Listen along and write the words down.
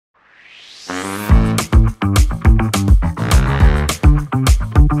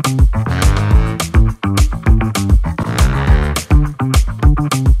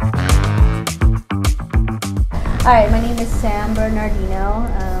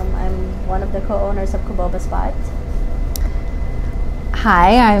one of the co-owners of Kuboba Spot.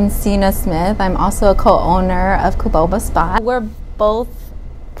 Hi, I'm Seyna Smith. I'm also a co-owner of Kuboba Spot. We're both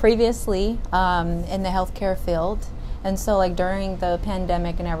previously in the healthcare field, and so like during the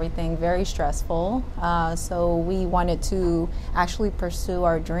pandemic and everything, very stressful. So we wanted to actually pursue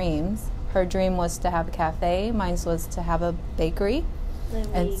our dreams. Her dream was to have a cafe, mine was to have a bakery.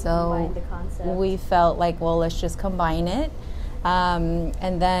 And so we felt like, well, let's just combine it.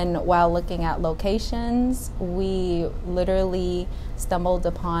 And then while looking at locations, we literally stumbled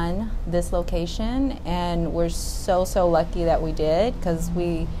upon this location, and we're so lucky that we did, because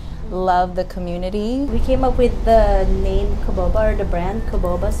we love the community. We came up with the name Kuboba, or the brand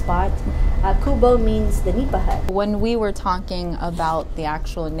Kuboba Spot. Kubo means the nipa hut. When we were talking about the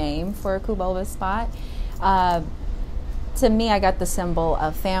actual name for Kuboba Spot, to me, I got the symbol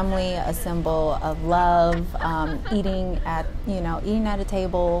of family, a symbol of love, eating at a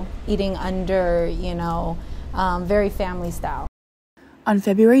table, eating under, very family style. On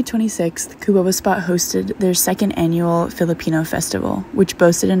February 26th, Kuboba Spot hosted their second annual Filipino festival, which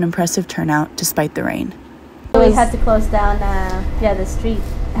boasted an impressive turnout despite the rain. We had to close down, the street,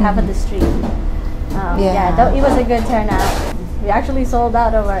 half of the street. It was a good turnout. We actually sold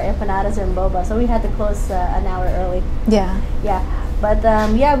out of our empanadas and boba, so we had to close an hour early. Yeah. But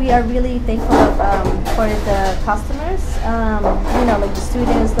we are really thankful for the customers, like the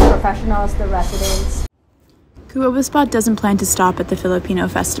students, the professionals, the residents. Kuboba Spot doesn't plan to stop at the Filipino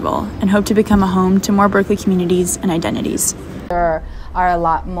festival and hope to become a home to more Berkeley communities and identities. There are a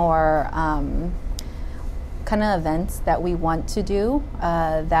lot more kind of events that we want to do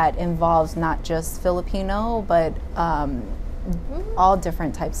that involves not just Filipino, but all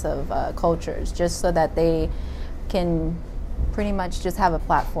different types of cultures, just so that they can pretty much just have a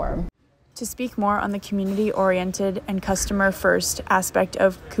platform. To speak more on the community-oriented and customer-first aspect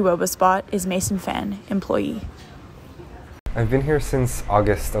of Kuboba Spot is Mason Fan, employee. I've been here since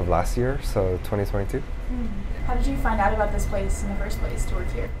August of last year, so 2022. How did you find out about this place in the first place to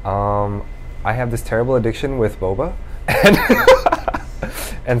work here? I have this terrible addiction with boba,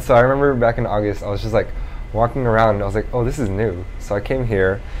 and so I remember back in August, I was just like walking around, I was like, oh, this is new. So I came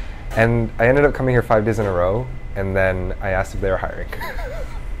here, and I ended up coming here 5 days in a row, and then I asked if they were hiring.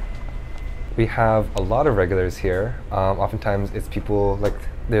 We have a lot of regulars here. Oftentimes it's people, like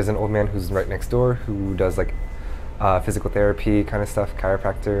there's an old man who's right next door who does like physical therapy kind of stuff,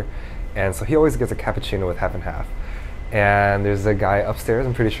 chiropractor, and so he always gets a cappuccino with half and half. And there's a guy upstairs,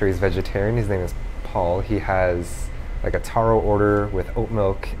 I'm pretty sure he's vegetarian, his name is Paul. He has like a taro order with oat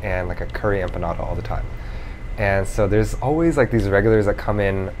milk and like a curry empanada all the time. And so there's always like these regulars that come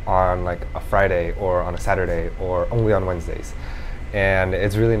in on like a Friday or on a Saturday or only on Wednesdays. And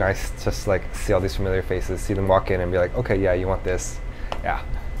it's really nice to just like see all these familiar faces, see them walk in and be like, okay, yeah, you want this? Yeah.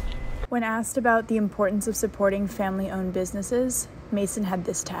 When asked about the importance of supporting family-owned businesses, Mason had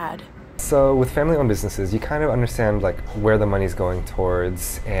this to add. So with family-owned businesses, you kind of understand like where the money's going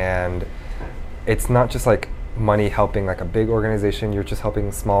towards, and it's not just like money helping like a big organization, you're just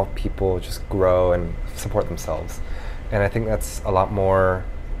helping small people just grow and support themselves. And I think that's a lot more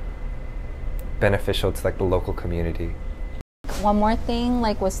beneficial to like the local community. One more thing,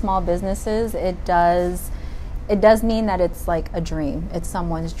 like with small businesses, it does mean that it's like a dream. It's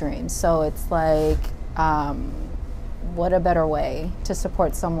someone's dream. So it's like, what a better way to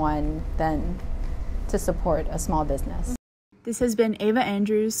support someone than to support a small business. This has been Ava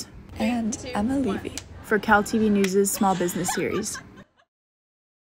Andrews and Emma Levi for CalTV News' Small Business Series.